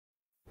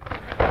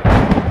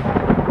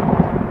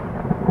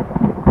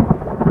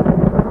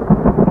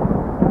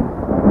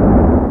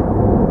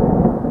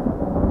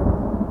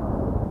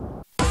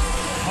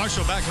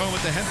home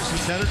at the Henderson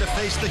Center to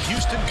face the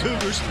Houston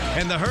Cougars,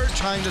 and the Herd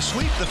trying to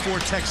sweep the 4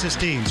 Texas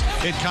teams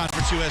in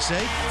Conference USA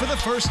for the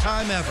first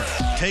time ever.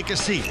 Take a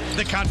seat.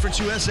 The Conference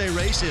USA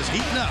race is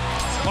heating up.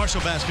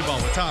 Marshall basketball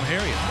with Tom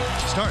Harriet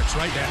starts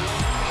right now.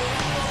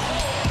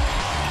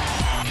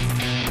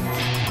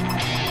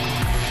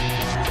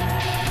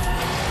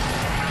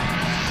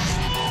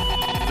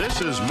 This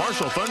is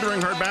Marshall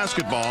Thundering Herd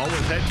basketball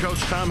with head coach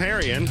Tom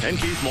Harriet and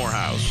Keith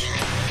Morehouse.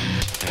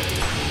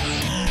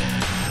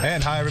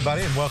 And hi,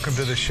 everybody, and welcome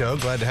to the show.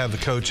 Glad to have the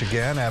coach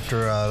again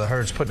after the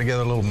Herd's putting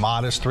together a little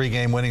modest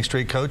 3-game winning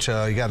streak. Coach,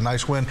 you got a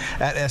nice win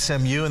at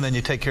SMU, and then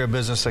you take care of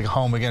business at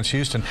home against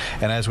Houston.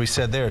 And as we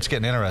said there, it's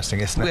getting interesting,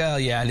 isn't it? Well,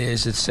 yeah, it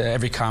is. It's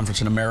every conference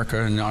in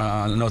America, and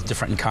no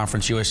different in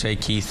Conference USA,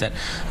 Keith, that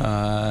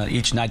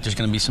each night there's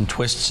going to be some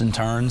twists and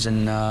turns,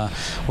 and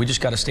we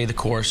just got to stay the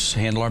course,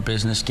 handle our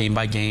business game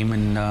by game,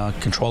 and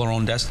control our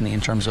own destiny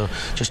in terms of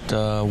just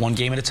one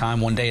game at a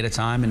time, one day at a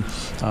time, and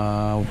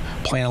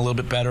playing a little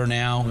bit better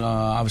now.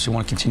 Obviously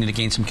want to continue to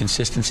gain some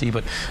consistency,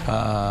 but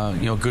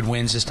you know, good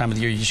wins this time of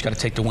the year, you just got to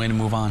take the win and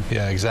move on.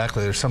 Yeah,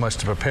 exactly. There's so much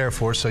to prepare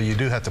for, so you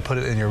do have to put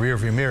it in your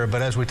rearview mirror.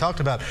 But as we talked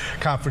about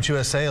Conference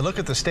USA, look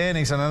at the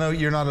standings, and I know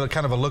you're not a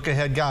kind of a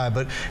look-ahead guy,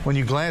 but when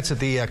you glance at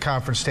the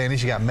conference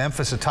standings, you got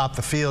Memphis atop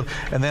the field,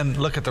 and then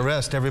look at the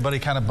rest. Everybody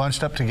kind of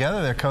bunched up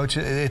together there, Coach.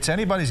 It's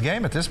anybody's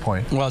game at this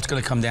point. Well, it's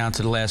going to come down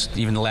to the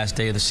last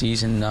day of the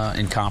season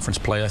in conference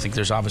play. I think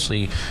there's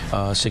obviously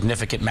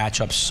significant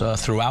matchups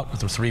throughout, with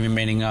the 3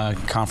 remaining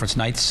conference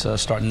nights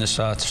starting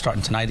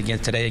tonight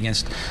against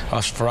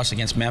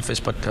Memphis.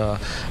 But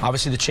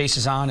obviously the chase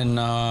is on,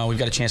 and we've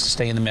got a chance to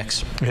stay in the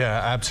mix.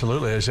 Yeah,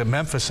 absolutely. As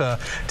Memphis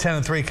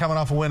 10-3, coming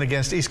off a win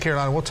against East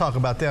Carolina. We'll talk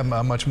about them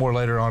much more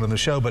later on in the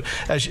show. But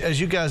as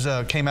you guys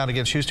came out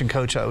against Houston,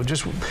 Coach,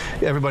 just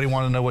everybody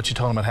wanted to know what you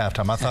told them at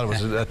halftime. I thought it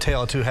was a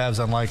tale of 2 halves,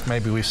 unlike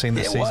maybe we've seen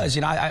this season. It was.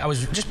 You know, I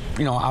was just,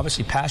 you know,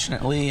 obviously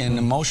passionately and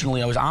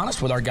emotionally, I was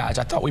honest with our guys.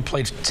 I thought we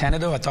played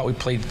tentative. I thought we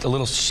played a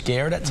little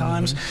scared at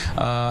times.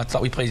 I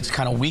thought we played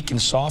kind of weak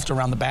and soft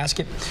around the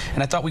basket,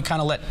 and I thought we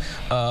kind of let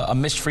a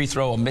missed free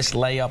throw, a missed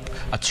layup,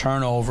 a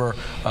turnover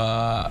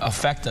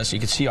affect us. You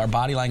could see our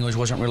body language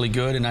wasn't really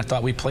good, and I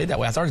thought we played that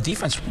way. I thought our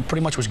defense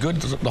pretty much was good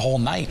the whole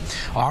night.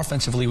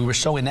 Offensively, we were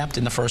so inept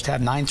in the first half.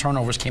 9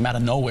 turnovers came out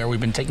of nowhere. We've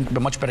been taking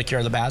much better care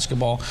of the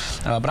basketball,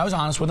 but I was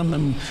honest with them,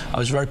 and I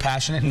was very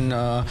passionate, and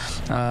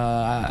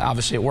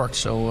obviously it worked.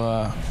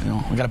 So you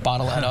know, we got to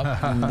bottle that up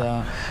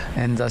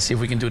and see if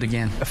we can do it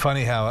again.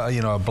 Funny how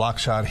you know, a block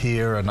shot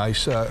here, a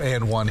nice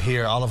and one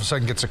here, all of a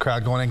sudden gets the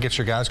crowd going and gets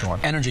your guys going.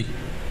 Energy.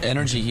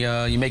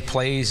 You make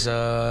plays. You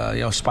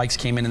know, Spikes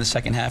came in the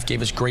second half,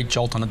 gave us great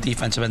jolt on the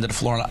defensive end of the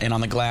floor and on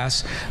the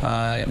glass.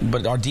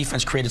 But our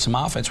defense created some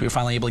offense. We were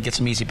finally able to get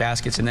some easy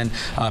baskets, and then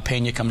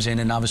Pena comes in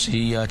and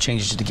obviously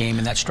changes the game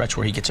in that stretch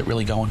where he gets it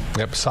really going.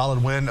 Yep,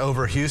 solid win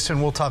over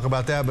Houston. We'll talk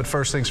about that, but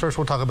first things first,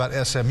 we'll talk about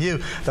SMU.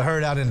 The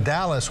Herd out in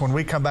Dallas when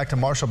we come back to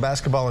Marshall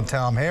basketball and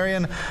Tom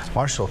Harriet.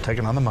 Marshall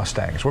taking on the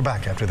Mustangs. We're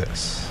back after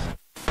this.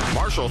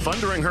 Marshall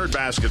Thundering Herd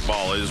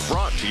basketball is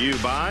brought to you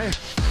by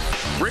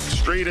Brick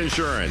Street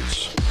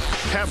Insurance,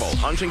 Pebble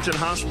Huntington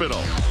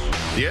Hospital,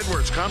 the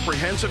Edwards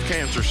Comprehensive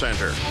Cancer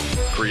Center,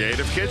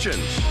 Creative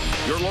Kitchens,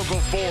 your local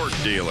Ford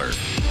dealer,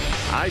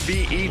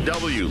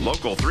 IBEW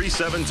Local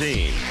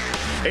 317,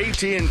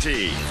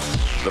 AT&T,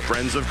 the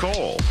Friends of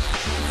Coal,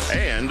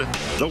 and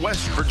the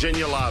West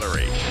Virginia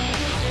Lottery.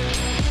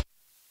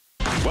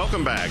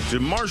 Welcome back to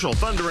Marshall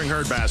Thundering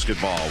Herd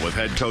basketball with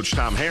head coach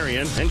Tom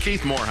Harriet and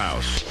Keith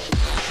Morehouse.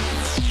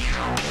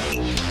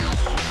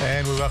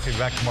 And we welcome you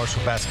back to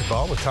Marshall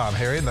basketball with Tom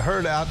Harriet. The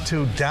Herd out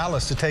to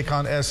Dallas to take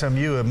on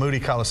SMU at Moody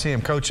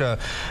Coliseum. Coach,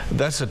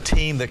 that's a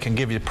team that can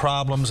give you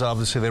problems.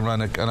 Obviously, they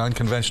run an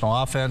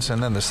unconventional offense,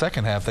 and then the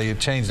second half they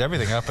changed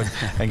everything up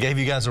and gave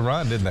you guys a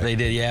run, didn't they? They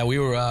did, yeah. We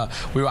were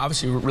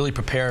obviously really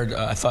prepared.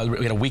 I thought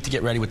we had a week to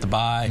get ready with the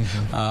bye.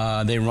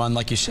 They run,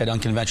 like you said,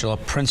 unconventional. A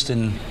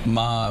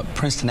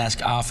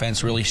Princeton-esque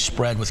offense, really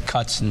spread with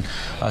cuts and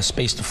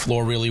spaced the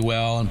floor really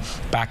well and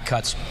back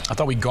cuts. I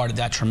thought we guarded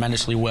that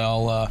tremendously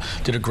well.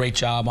 Did a great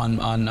job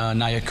on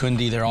Naya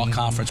Kundi, their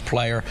all-conference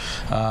player,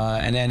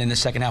 and then in the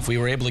second half we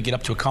were able to get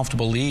up to a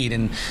comfortable lead,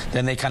 and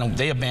then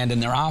they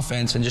abandoned their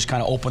offense and just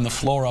kind of opened the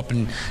floor up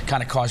and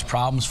kind of caused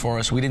problems for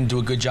us. We didn't do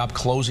a good job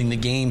closing the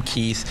game,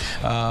 Keith,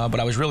 but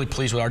I was really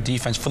pleased with our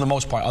defense for the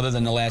most part, other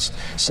than the last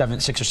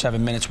 6 or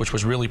 7 minutes, which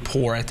was really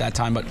poor at that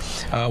time.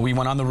 But we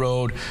went on the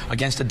road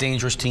against a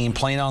dangerous team,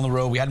 playing on the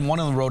road. We hadn't won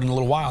on the road in a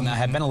little while, now. It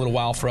had been a little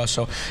while for us,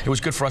 so it was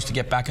good for us to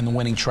get back in the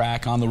winning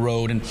track on the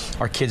road, and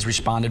our kids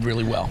responded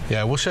really well.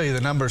 Yeah, we'll show you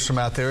the numbers from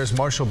out there as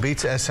Marshall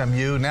beats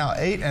SMU, now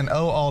 8-0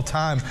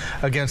 all-time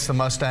against the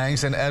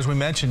Mustangs. And as we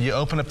mentioned, you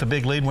open up the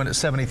big lead, win at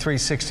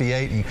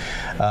 73-68, and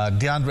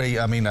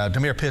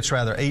Demir Pitts,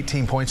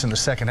 18 points in the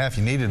second half.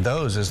 You needed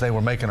those as they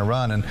were making a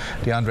run, and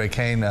DeAndre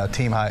Kane,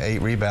 team-high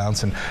 8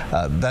 rebounds. And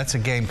that's a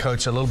game,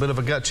 Coach, a little bit of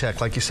a gut check.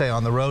 Like you say,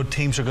 on the road,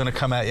 teams are going to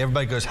come at you.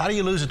 Everybody goes, how do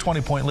you lose a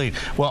 20-point lead?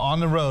 Well, on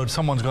the road,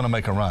 someone's going to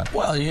make a run.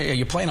 Well,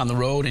 you're playing on the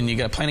road, and you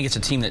got playing against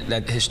a team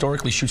that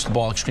historically shoots the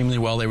ball extremely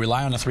well. They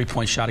rely on a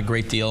 3-point shot a great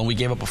great deal, and we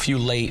gave up a few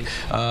late,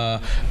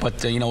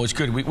 but you know, it was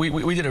good.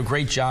 We did a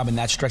great job in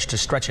that stretch to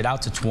stretch it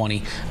out to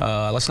 20.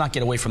 Let's not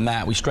get away from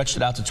that. We stretched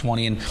it out to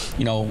 20, and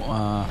you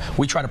know,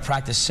 we try to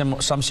practice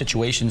some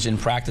situations in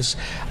practice.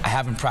 I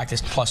haven't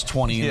practiced plus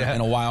 20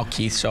 in a while,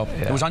 Keith, so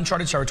it was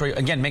uncharted territory.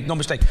 Again, make no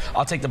mistake,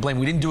 I'll take the blame.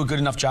 We didn't do a good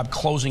enough job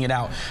closing it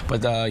out,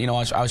 but you know,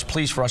 I was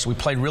pleased for us. We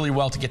played really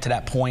well to get to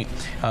that point.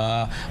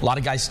 A lot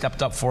of guys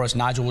stepped up for us.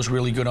 Nigel was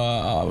really good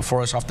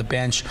for us off the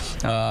bench.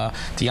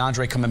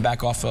 DeAndre coming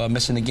back off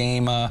missing the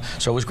game,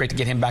 so it was great to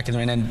get him back in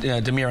there. And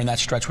then Demir in that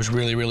stretch was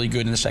really, really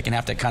good in the second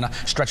half. That kind of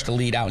stretched the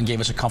lead out and gave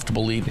us a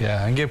comfortable lead.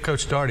 Yeah, and give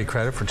Coach Daugherty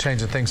credit for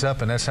changing things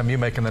up and SMU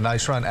making the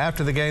nice run.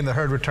 After the game, the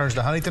Herd returns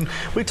to Huntington.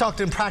 We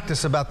talked in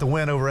practice about the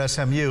win over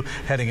SMU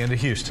heading into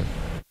Houston.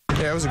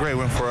 Yeah, it was a great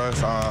win for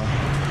us.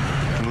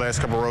 The last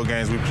couple of road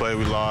games we played,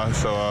 we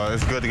lost, so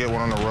it's good to get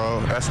one on the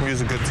road. SMU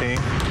is a good team.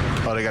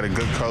 They got a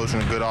good coach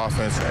and a good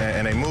offense,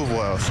 and they move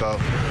well. So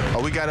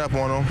we got up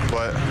on them,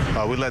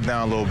 but we let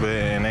down a little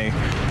bit, and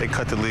they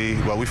cut the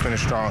lead. But we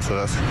finished strong, so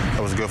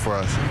that was good for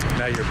us.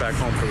 Now you're back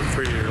home for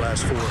 3 of your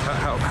last 4.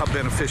 How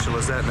beneficial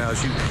is that now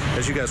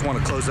as you guys want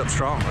to close up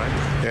strong,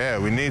 right? Yeah,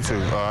 we need to.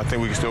 I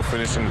think we can still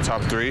finish in the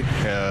top 3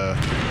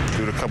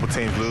 due to a couple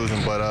teams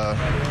losing, but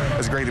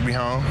it's great to be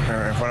home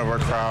in front of our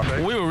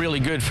crowd. We were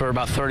really good for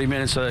about 30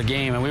 minutes of the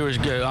game, and we were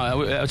good.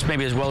 It's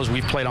maybe as well as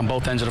we've played on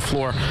both ends of the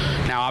floor.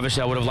 Now,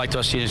 obviously, I would have liked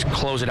us to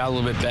close it out a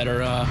little bit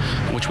better,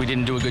 which we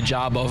didn't do a good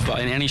job of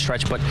in any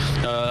stretch. But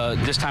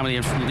this time of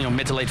the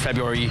mid to late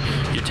February,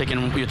 you're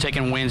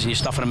taking wins and you're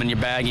stuffing them in your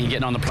bag and you're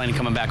getting on the plane and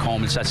coming back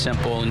home. It's that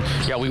simple. And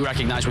yeah, we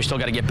recognize we still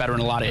got to get better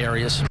in a lot of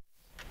areas.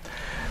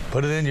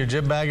 Put it in your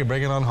gym bag and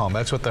bring it on home.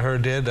 That's what the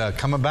Herd did.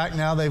 Coming back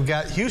now, they've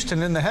got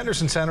Houston in the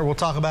Henderson Center. We'll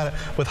talk about it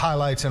with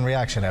highlights and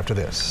reaction after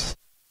this.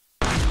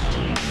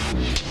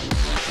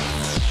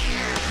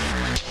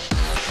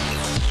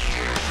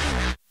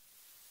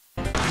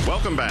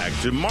 Welcome back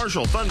to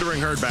Marshall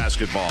Thundering Herd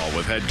basketball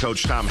with head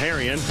coach Tom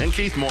Harrion and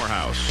Keith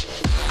Morehouse.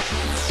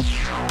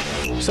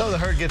 So the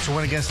Herd gets a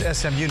win against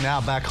SMU, now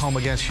back home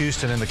against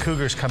Houston, and the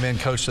Cougars come in,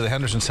 coach, to the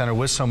Henderson Center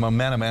with some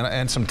momentum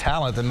and some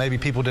talent that maybe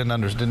people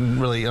didn't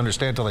really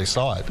understand until they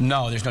saw it.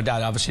 No, there's no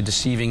doubt. Obviously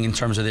deceiving in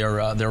terms of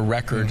their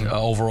record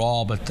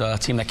overall, but a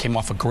team that came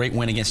off a great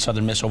win against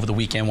Southern Miss over the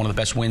weekend, one of the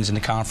best wins in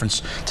the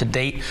conference to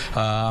date,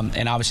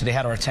 and obviously they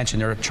had our attention.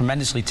 They're a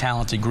tremendously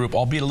talented group,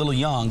 albeit a little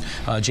young.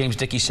 James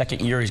Dickey's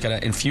second year, he's got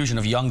an infusion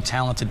of young,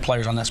 talented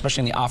players on that,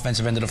 especially in the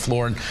offensive end of the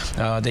floor.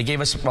 And they gave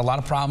us a lot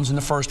of problems in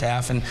the first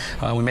half, and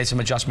we made some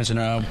adjustments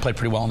and played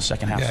pretty well in the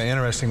second half. Yeah,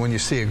 interesting. When you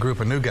see a group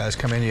of new guys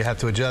come in, you have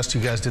to adjust.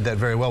 You guys did that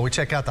very well. We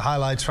check out the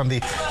highlights from the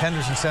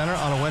Henderson Center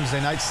on a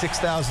Wednesday night.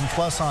 6,000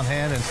 plus on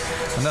hand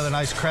and another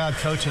nice crowd,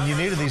 coach. And you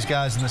needed these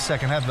guys in the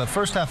second half. The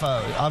first half,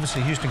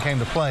 obviously, Houston came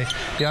to play.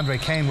 DeAndre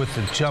came with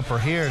the jumper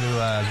here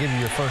to give you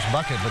your first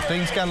bucket. But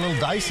things got a little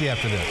dicey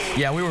after this.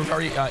 Yeah, we were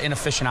very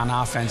inefficient on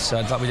offense.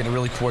 I thought we did a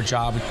really poor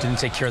job. We didn't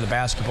take care of the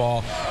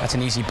basketball. That's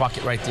an easy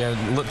bucket right there.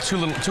 Too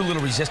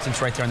little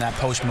resistance right there in that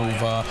post move.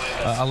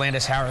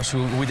 Alandis Harris,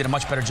 who we did a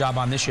much better job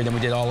on this year than we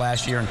did all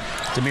last year, and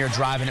Demir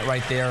driving it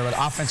right there. But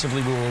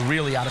offensively, we were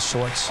really out of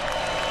sorts.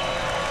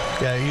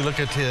 Yeah, you look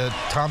at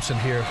Thompson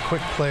here,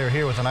 quick player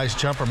here with a nice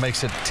jumper,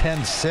 makes it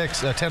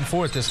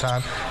 10-4 at this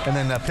time, and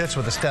then Pitts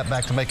with a step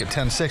back to make it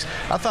 10-6.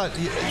 I thought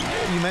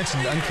you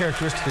mentioned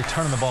uncharacteristically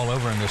turning the ball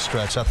over in this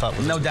stretch. I thought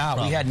was no doubt.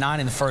 problem. We had 9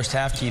 in the first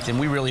half, Keith, and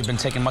we really have been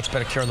taking much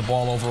better care of the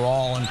ball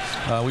overall. And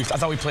I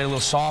thought we played a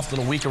little soft, a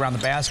little weak around the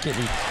basket.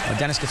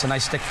 Dennis gets a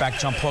nice stick back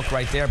jump hook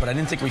right there, but I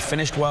didn't think we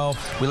finished well.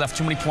 We left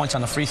too many points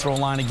on the free throw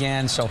line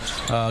again. So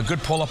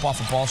good pull up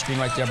off a ball screen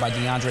right there by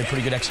DeAndre.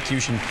 Pretty good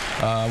execution.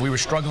 We were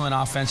struggling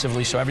offensively.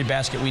 So every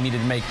basket we needed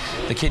to make.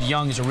 The kid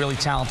Young is a really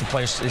talented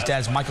player. His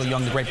dad's Michael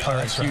Young, the great player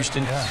at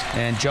Houston,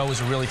 and Joe is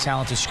a really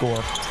talented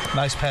scorer.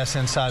 Nice pass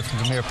inside from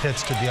Demir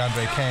Pitts to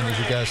DeAndre Kane. As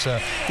you guys,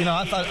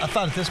 I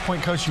thought at this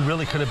point, coach, you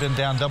really could have been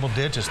down double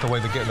digits the way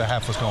the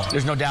half was going.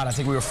 There's no doubt. I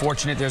think we were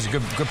fortunate. There's a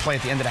good play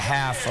at the end of the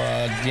half.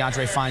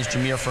 DeAndre finds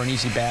Jameer for an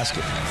easy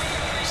basket.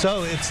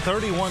 So it's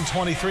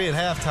 31-23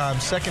 at halftime.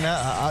 Second,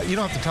 you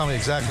don't have to tell me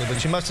exactly,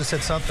 but you must have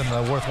said something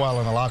worthwhile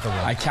in the locker room.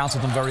 I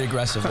counseled them very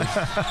aggressively.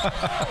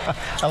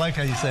 I like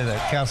how you say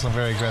that, counsel them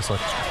very aggressively.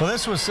 Well,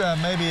 this was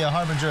maybe a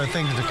harbinger of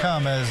things to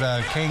come as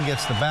Kane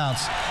gets the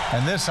bounce.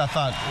 And this, I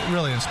thought,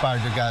 really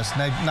inspired your guys.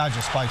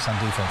 Nigel spikes on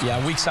defense.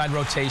 Yeah, weak side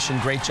rotation.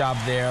 Great job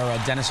there.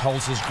 Dennis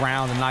holds his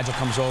ground, and Nigel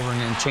comes over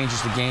and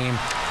changes the game.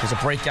 There's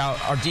a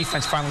breakout. Our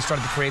defense finally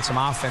started to create some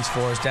offense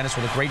for us. Dennis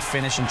with a great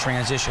finish in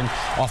transition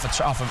off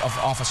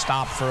a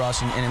stop for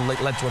us, and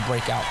it led to a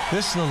breakout.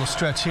 This little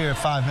stretch here,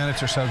 5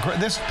 minutes or so.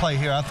 This play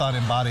here, I thought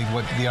embodied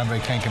what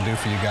DeAndre Kane can do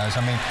for you guys.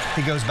 I mean,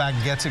 he goes back,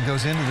 gets it,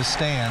 goes into the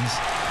stands,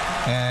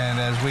 And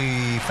as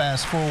we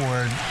fast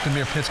forward,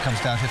 Demir Pitts comes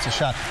down, hits a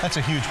shot. That's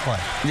a huge play.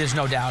 There's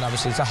no doubt,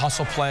 obviously. It's a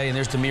hustle play, and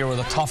there's Demir with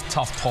a tough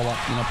pull-up,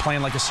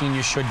 playing like a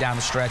senior should down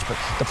the stretch. But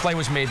the play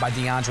was made by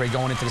DeAndre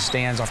going into the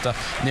stands off the,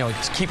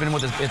 keeping him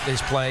with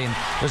his play. And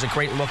there's a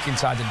great look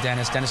inside to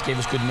Dennis. Dennis gave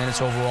us good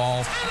minutes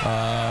overall,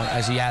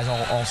 as he has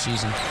all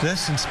season.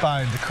 This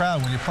inspired the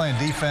crowd when you're playing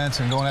defense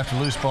and going after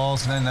loose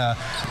balls. And then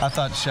I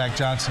thought Shaq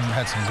Johnson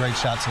had some great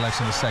shot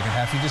selection in the second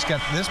half. You just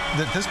got this,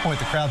 at this point,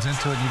 the crowd's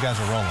into it, and you guys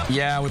are rolling.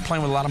 Yeah, we're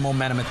playing with a lot of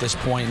momentum at this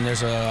point, and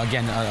there's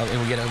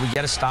we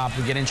get a stop,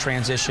 we get in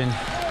transition,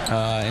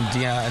 and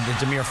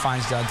Demir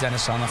finds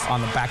Dennis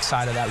on the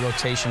backside of that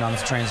rotation on the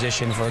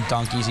transition for a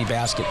dunk, easy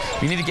basket.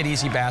 We need to get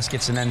easy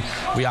baskets, and then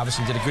we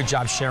obviously did a good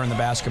job sharing the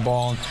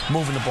basketball and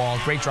moving the ball.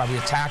 Great drive. We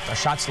attacked. Our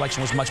shot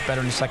selection was much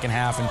better in the second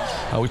half,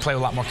 and we played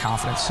with a lot more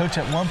confidence. Coach,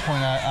 at one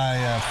point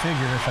I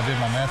figured, if I did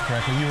my math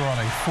correctly, you were on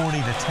a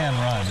 40-10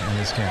 run in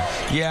this game.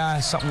 Yeah,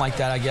 something like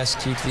that, I guess,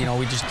 Keith.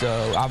 We just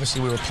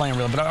obviously we were playing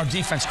really, but our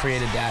defense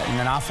created that, and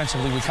then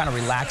offensively we kind of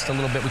relaxed a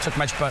little bit. We took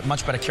much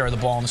better care of the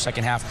ball in the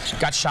second half.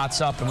 Got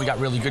shots up, and we got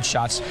really good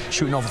shots,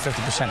 shooting over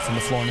 50% from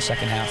the floor in the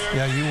second half.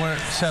 Yeah, you weren't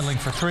settling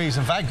for threes.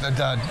 In fact,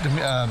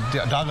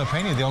 Dago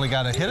Pena, the only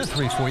guy to hit a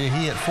three for you,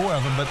 he hit 4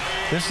 of them. But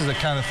this is the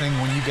kind of thing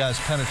when you guys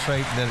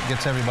penetrate that it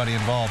gets everybody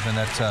involved, and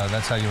that's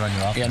how you run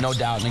your offense. Yeah, no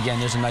doubt. And again,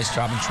 there's a nice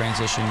job in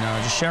transition,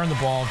 just sharing the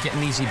ball,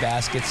 getting easy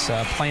baskets,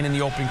 playing in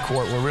the open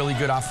court. We're really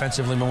good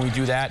offensively when we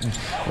do that, and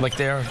like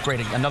there, great.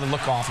 Another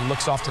look off. He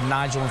looks off to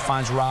Nigel and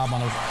finds Rob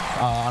on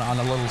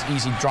a little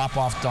easy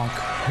drop-off dunk.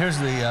 Here's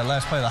the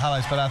last play of the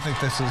highlights, but I think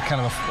this is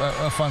kind of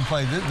a fun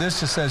play. This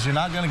just says you're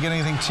not going to get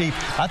anything cheap.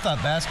 I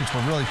thought baskets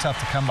were really tough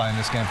to come by in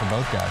this game for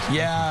both guys.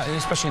 Yeah,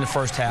 especially in the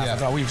first half. Yeah. I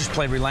thought we just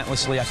played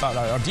relentlessly. I thought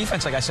our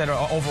defense, like I said,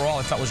 overall,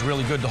 I thought was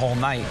really good the whole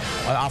night.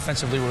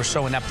 Offensively, we were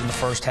so inept in the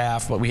first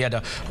half, but we had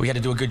to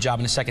do a good job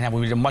in the second half.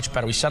 We did much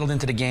better. We settled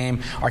into the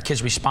game. Our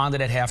kids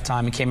responded at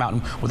halftime and came out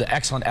with an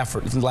excellent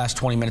effort in the last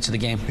 20 minutes of the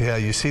game. Yeah,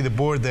 you see the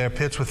board there.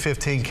 Pitts with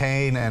 15,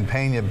 Kane and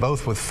Pena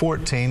both with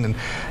 14. And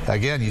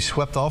again, you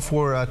swept all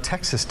 4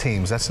 Texas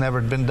teams. That's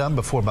never been done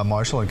before by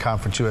Marshall in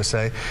Conference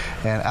USA,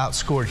 and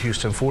outscored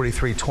Houston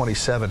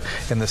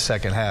 43-27 in the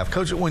second half.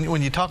 Coach,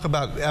 when you talk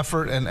about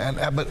effort,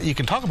 but you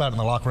can talk about it in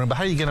the locker room, but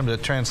how do you get them to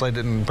translate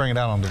it and bring it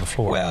out onto the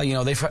floor?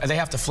 Well, they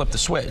have to flip the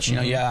switch.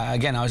 Yeah,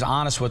 again, I was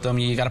honest with them.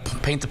 You got to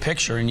paint the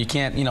picture, and you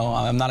can't,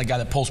 I'm not a guy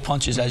that pulls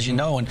punches, as you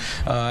know, and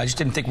I just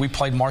didn't think we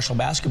played Marshall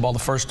basketball the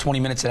first 20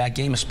 minutes of that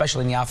game,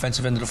 especially in the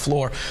offensive end of the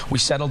floor. We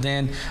settled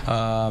in.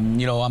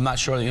 I'm not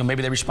sure,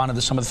 maybe they responded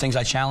to some of the things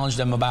I challenged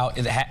them about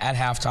at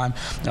halftime.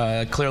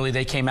 Clearly,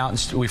 they came out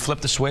and we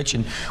flipped the switch,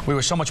 and we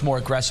were so much more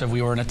aggressive.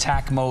 We were in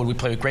attack mode. We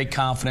played with great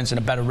confidence and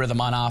a better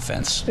rhythm on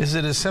offense. Is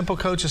it as simple,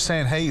 Coach, as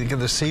saying, hey,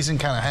 the season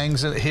kind of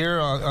hangs here?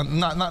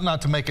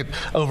 Not to make it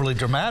overly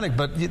dramatic,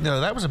 but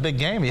that was a big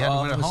game. You had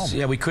to win at home.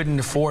 Yeah, we couldn't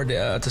afford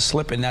to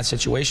slip in that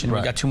situation. Right.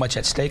 We got too much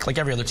at stake, like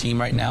every other team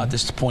right now at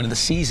this point of the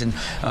season.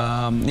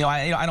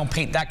 I don't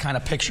paint that kind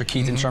of picture,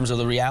 Keith, in terms of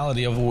the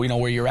reality of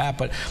where you're at,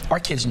 but our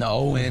kids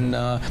know, and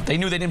they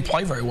knew they didn't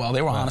play very well.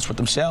 They were honest with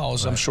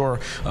themselves. Right. I'm sure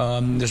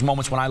there's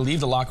moments when I leave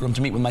the locker room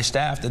to meet with my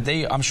staff that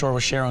they, I'm sure,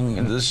 were sharing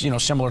this,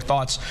 similar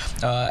thoughts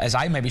as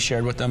I maybe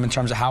shared with them in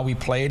terms of how we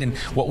played and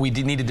what we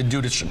needed to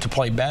do to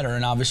play better.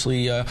 And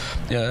obviously,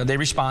 they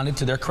responded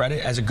to their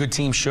credit, as a good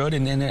team should,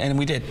 and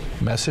we did.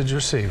 Message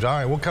received. All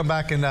right, we'll come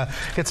back and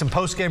get some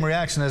post-game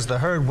reaction as the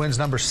Herd wins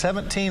number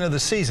 17 of the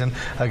season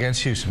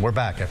against Houston. We're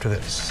back after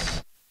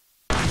this.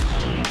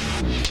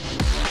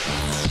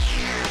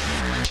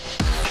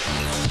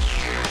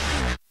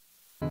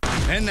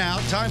 And now,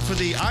 time for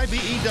the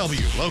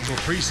IBEW Local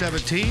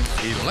 317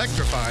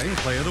 Electrifying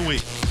Play of the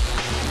Week.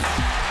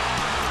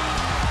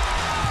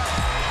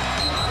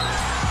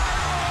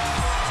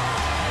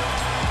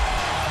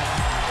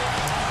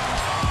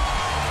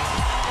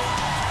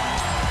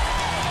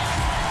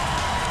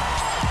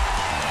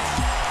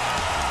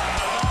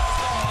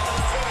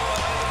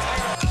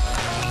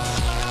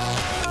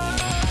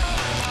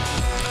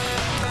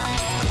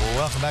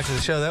 Welcome back to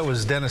the show. That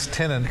was Dennis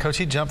Tennant. Coach,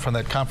 he jumped from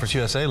that Conference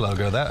USA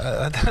logo.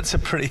 That's a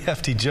pretty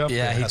hefty jump.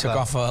 Yeah, he took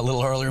off a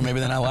little earlier maybe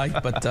than I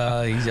liked, but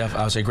I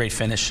was a great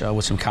finish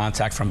with some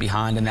contact from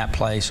behind in that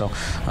play. So,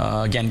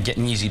 again,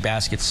 getting easy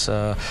baskets,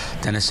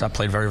 Dennis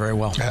played very, very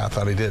well. Yeah, I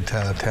thought he did.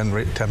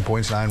 10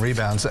 points, 9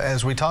 rebounds.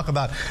 As we talk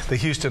about the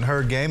Houston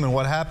Herd game and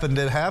what happened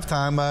at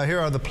halftime, here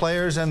are the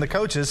players and the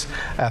coaches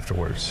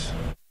afterwards.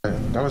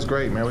 That was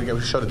great, man.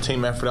 We showed a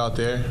team effort out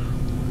there.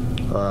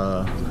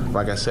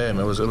 Like I said,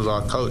 man, it was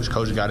our coach.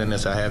 Coach got in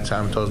us at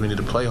halftime and told us we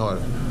needed to play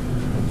hard.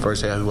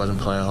 First half, we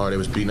wasn't playing hard. It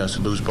was beating us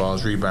to loose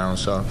balls,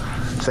 rebounds. So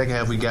second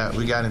half, we got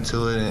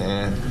into it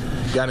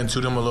and got into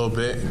them a little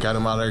bit, got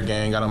them out of their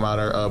game, got them out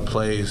of their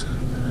plays,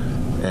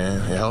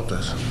 and it helped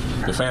us.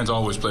 The fans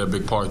always play a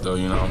big part, though,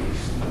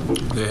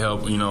 They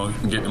help,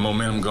 get the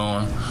momentum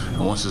going.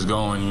 And once it's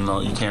going,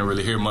 you can't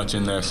really hear much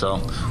in there. So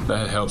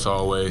that helps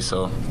always.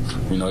 So,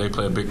 they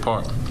play a big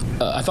part.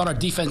 I thought our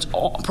defense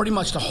pretty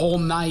much the whole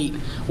night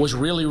was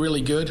really,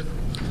 really good.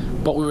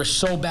 But we were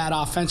so bad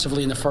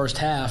offensively in the first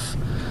half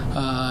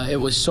It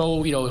was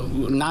so,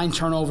 9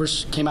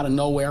 turnovers came out of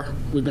nowhere.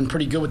 We've been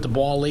pretty good with the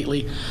ball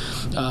lately.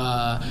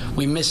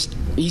 We missed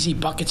easy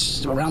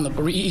baskets around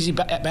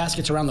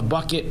the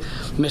bucket.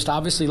 Missed,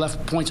 obviously,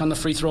 left points on the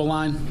free throw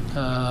line.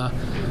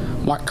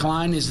 Mark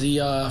Klein is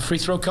the free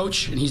throw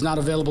coach, and he's not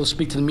available to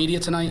speak to the media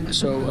tonight.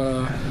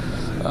 So,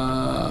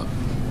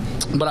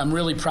 but I'm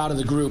really proud of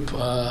the group.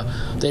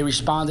 They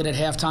responded at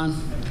halftime.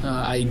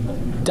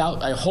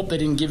 I hope they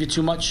didn't give you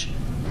too much.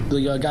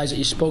 The guys that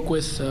you spoke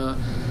with,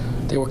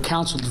 they were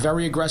counseled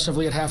very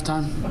aggressively at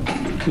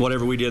halftime.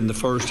 Whatever we did in the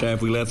first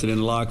half, we left it in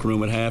the locker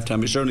room at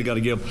halftime. You certainly got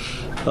to give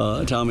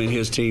Tommy and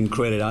his team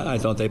credit. I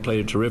thought they played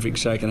a terrific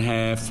second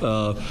half.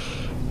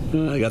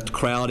 I got the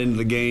crowd into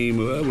the game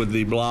with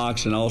the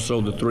blocks and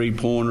also the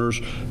three-pointers.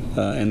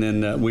 And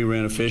then we were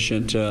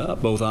inefficient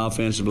both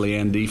offensively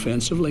and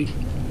defensively.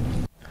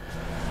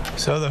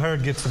 So the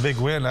Herd gets the big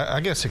win.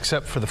 I guess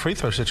except for the free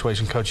throw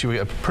situation, Coach, you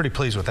were pretty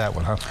pleased with that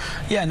one, huh?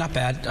 Yeah, not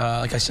bad.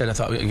 Like I said, I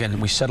thought, again,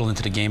 we settled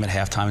into the game at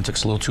halftime. It took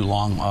us a little too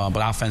long.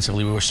 But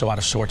offensively, we were so out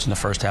of sorts in the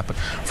first half. But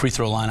free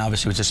throw line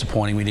obviously was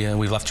disappointing.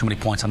 We left too many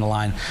points on the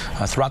line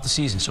throughout the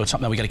season. So it's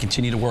something that we got to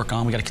continue to work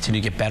on. We got to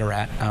continue to get better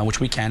at, which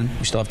we can.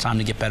 We still have time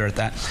to get better at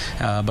that.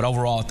 But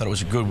overall, I thought it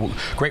was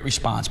a great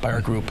response by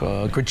our group.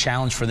 A good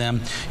challenge for them.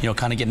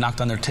 Kind of get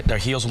knocked on their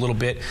heels a little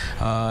bit.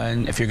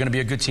 And if you're going to be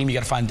a good team, you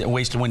got to find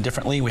ways to win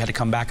differently. We had to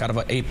come back out of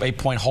an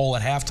eight-point hole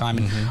at halftime,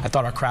 and I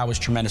thought our crowd was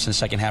tremendous in the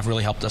second half.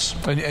 Really helped us.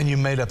 And you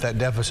made up that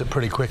deficit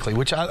pretty quickly,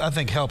 which I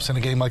think helps in a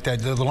game like that.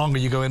 The longer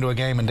you go into a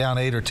game and down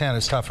 8 or 10,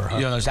 it's tougher.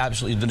 Huh?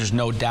 There's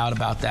no doubt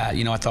about that.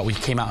 I thought we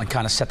came out and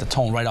kind of set the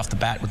tone right off the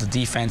bat with the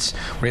defense.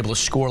 We're able to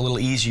score a little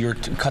easier,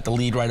 to cut the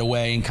lead right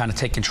away, and kind of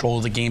take control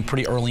of the game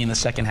pretty early in the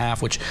second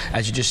half, which,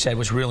 as you just said,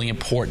 was really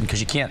important because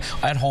you can't,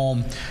 at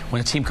home, when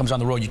a team comes on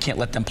the road, you can't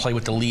let them play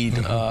with the lead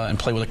and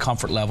play with a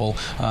comfort level.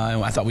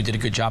 I thought we did a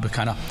good job of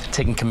kind of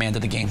taking command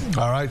of the game.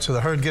 All right, so the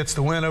Herd gets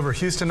the win over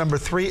Houston, number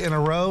 3 in a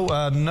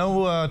row.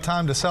 No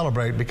time to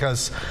celebrate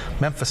because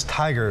Memphis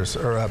Tigers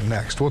are up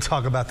next. We'll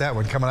talk about that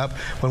one coming up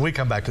when we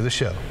come back to the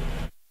show.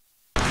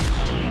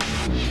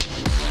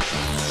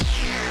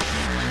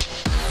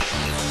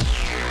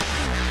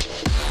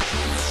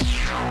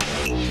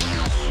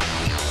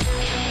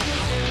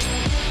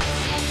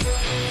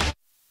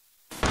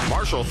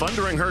 Marshall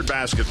Thundering Herd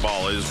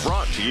basketball is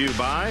brought to you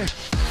by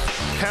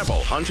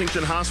Pebble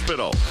Huntington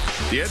Hospital,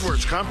 the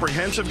Edwards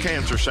Comprehensive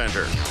Cancer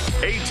Center,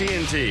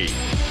 AT&T,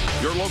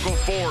 your local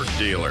Ford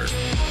dealer,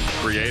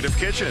 Creative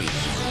Kitchens,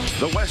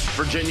 the West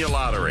Virginia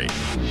Lottery,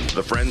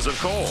 the Friends of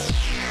Coal,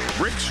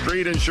 Brick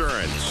Street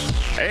Insurance,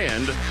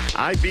 and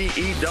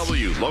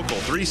IBEW Local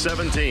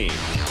 317.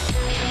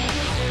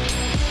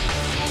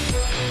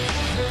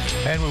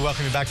 And we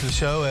welcome you back to the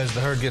show as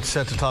the Herd gets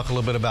set to talk a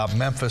little bit about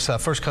Memphis.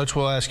 First, Coach,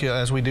 we'll ask you,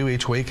 as we do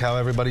each week, how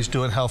everybody's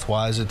doing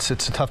health-wise. It's a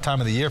tough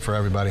time of the year for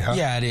everybody, huh?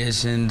 Yeah, it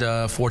is, and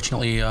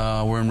fortunately,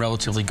 we're in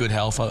relatively good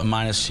health,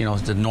 minus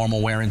the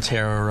normal wear and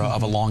tear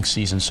of a long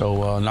season.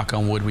 So, knock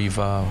on wood, we've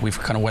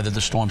kind of weathered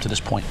the storm to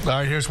this point. All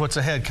right, here's what's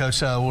ahead,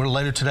 Coach. We're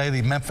later today,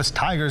 the Memphis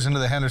Tigers into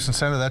the Henderson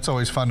Center. That's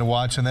always fun to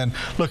watch. And then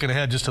looking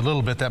ahead just a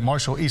little bit, that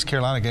Marshall-East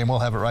Carolina game, we'll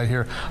have it right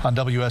here on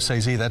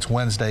WSAZ. That's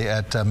Wednesday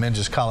at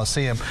Minges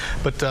Coliseum.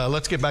 But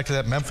let's get back to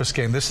that Memphis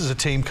game. This is a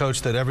team,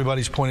 Coach, that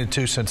everybody's pointed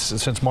to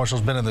since Marshall's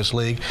been in this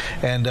league,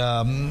 and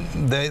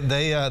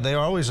they are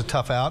always a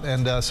tough out,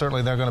 and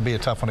certainly they're going to be a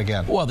tough one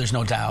again. Well, there's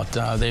no doubt.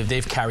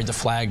 They've carried the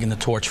flag and the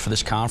torch for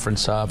this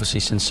conference, obviously,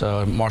 since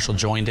Marshall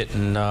joined it,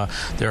 and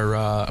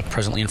they're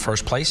presently in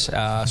first place.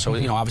 So,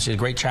 obviously a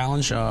great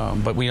challenge,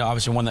 but we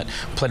obviously one that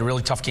played a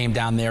really tough game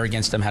down there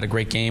against them, had a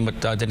great game,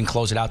 but didn't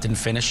close it out, didn't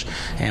finish,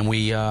 and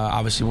we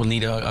obviously will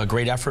need a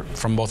great effort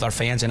from both our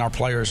fans and our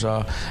players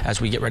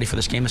as we get ready for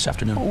this game this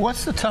afternoon.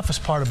 What's the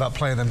toughest part about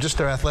playing them? Just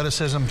their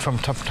athleticism from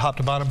top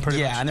to bottom, pretty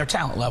much? Yeah, and their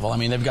talent level. I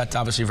mean, they've got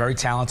obviously very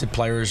talented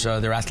players.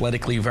 They're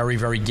athletically very,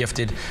 very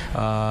gifted.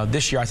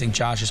 This year, I think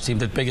Josh's team,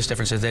 the biggest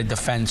difference is they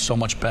defend so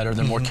much better.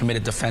 They're more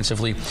committed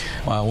defensively.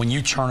 When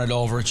you turn it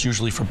over, it's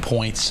usually for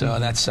points.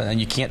 And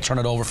you can't turn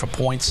it over for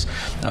points.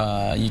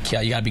 You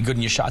got to be good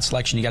in your shot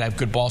selection. You got to have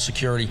good ball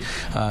security.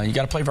 You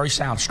got to play very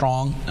sound,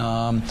 strong,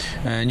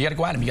 and you got to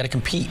go at them. You got to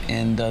compete,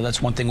 and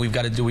that's one thing we've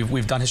got to do.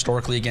 We've done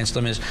historically against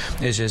them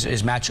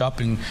is match up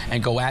and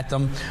go at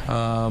them.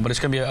 But it's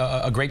going to be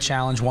a great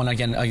challenge. One,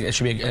 again, it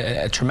should be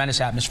a tremendous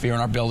atmosphere in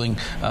our building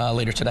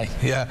later today.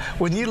 Yeah.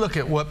 When you look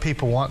at what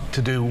people want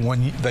to do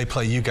when they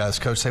play you guys,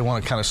 Coach, they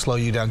want to kind of slow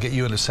you down, get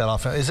you into set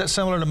off. Is that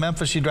similar to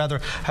Memphis? You'd rather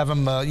have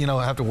them,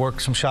 have to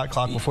work some shot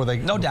clock before they...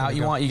 No doubt.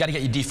 You got to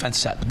get your defense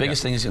set. The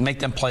biggest thing is make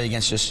them play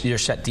against your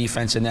set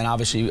defense, and then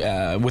obviously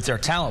with their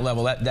talent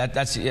level,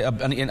 that's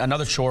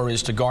another chore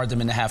is to guard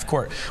them in the half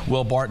court.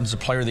 Will Barton's the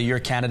Player of the Year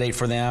candidate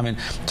for them, and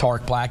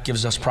Tarek Black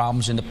gives us problems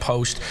problems in the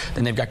post.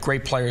 Then they've got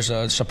great players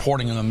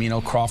supporting them. You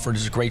know, Crawford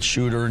is a great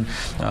shooter,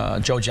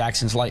 and Joe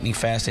Jackson's lightning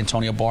fast.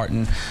 Antonio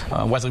Barton,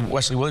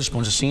 Wesley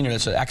Witherspoon's a senior.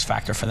 That's an X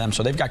factor for them.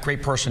 So they've got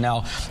great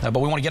personnel. But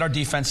we want to get our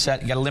defense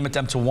set. You got to limit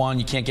them to one.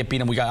 You can't get beat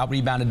them. We got out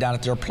rebounded down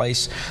at their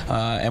place,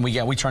 and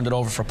we turned it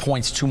over for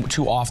points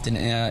too often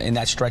in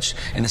that stretch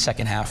in the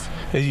second half.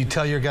 You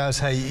tell your guys,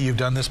 hey, you've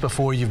done this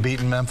before. You've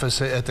beaten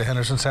Memphis at the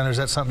Henderson Center. Is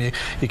that something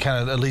you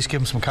kind of at least give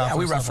them some confidence?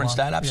 Yeah, we reference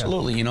that,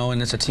 absolutely. Yeah. You know,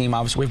 and it's a team,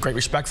 obviously, we have great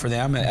respect for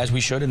them, as we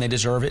should, and they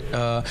deserve it.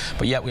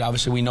 But yet,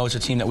 we know it's a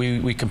team that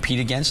we compete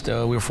against.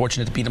 We were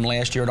fortunate to beat them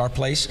last year at our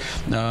place.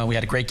 We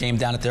had a great game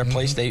down at their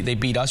place. They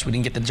beat us. We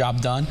didn't get the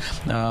job done.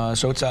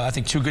 So it's, I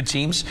think, two good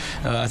teams.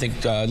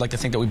 I'd like to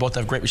think that we both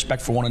have great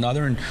respect for one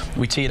another, and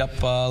we tee it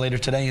up later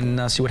today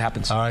and see what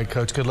happens. All right,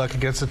 Coach, good luck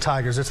against the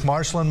Tigers. It's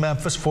Marshall and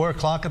Memphis, 4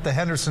 o'clock at the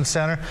Henderson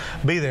Center.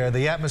 Be there.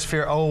 The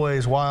atmosphere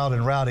always wild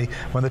and rowdy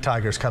when the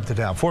Tigers come to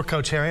town. For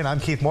Coach Harry, and I'm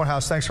Keith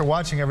Morehouse. Thanks for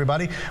watching,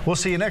 everybody. We'll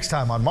see you next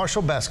time on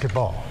Marshall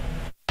Basketball.